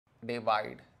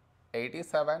divide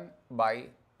 87 by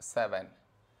 7.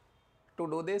 To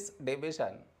do this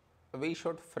division, we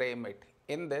should frame it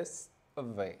in this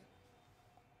way.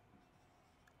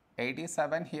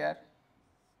 87 here,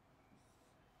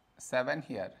 7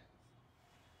 here.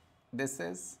 This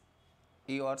is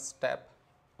your step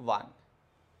 1.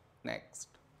 Next.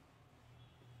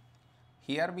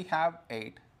 Here we have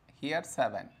 8, here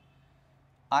 7.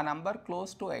 A number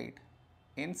close to 8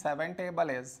 in 7 table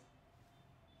is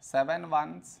 7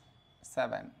 ones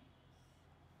 7.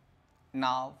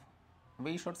 Now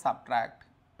we should subtract,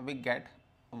 we get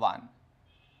 1.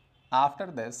 After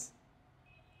this,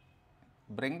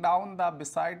 bring down the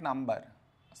beside number,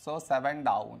 so 7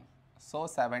 down, so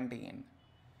 17.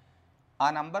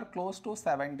 A number close to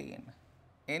 17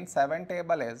 in 7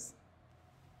 table is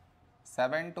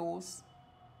 7 twos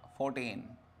 14.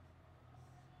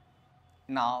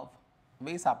 Now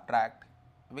we subtract,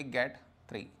 we get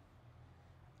 3.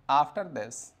 After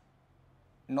this,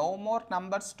 no more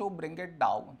numbers to bring it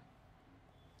down.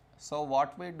 So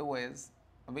what we do is,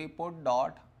 we put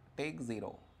dot, take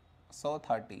 0, so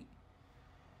 30.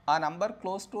 A number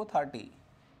close to 30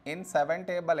 in 7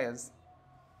 table is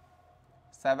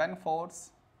 7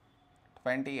 fours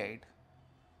 28.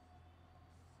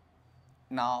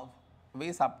 Now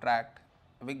we subtract,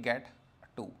 we get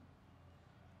 2.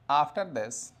 After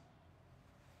this,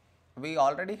 we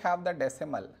already have the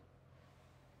decimal,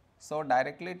 so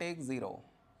directly take 0,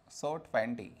 so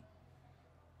 20.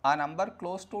 A number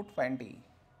close to 20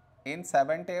 in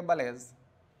 7 table is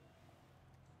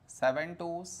 7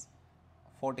 twos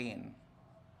 14.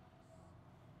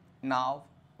 Now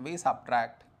we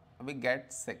subtract, we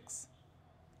get 6,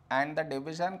 and the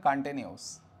division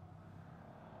continues.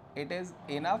 It is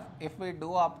enough if we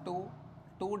do up to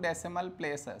 2 decimal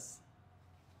places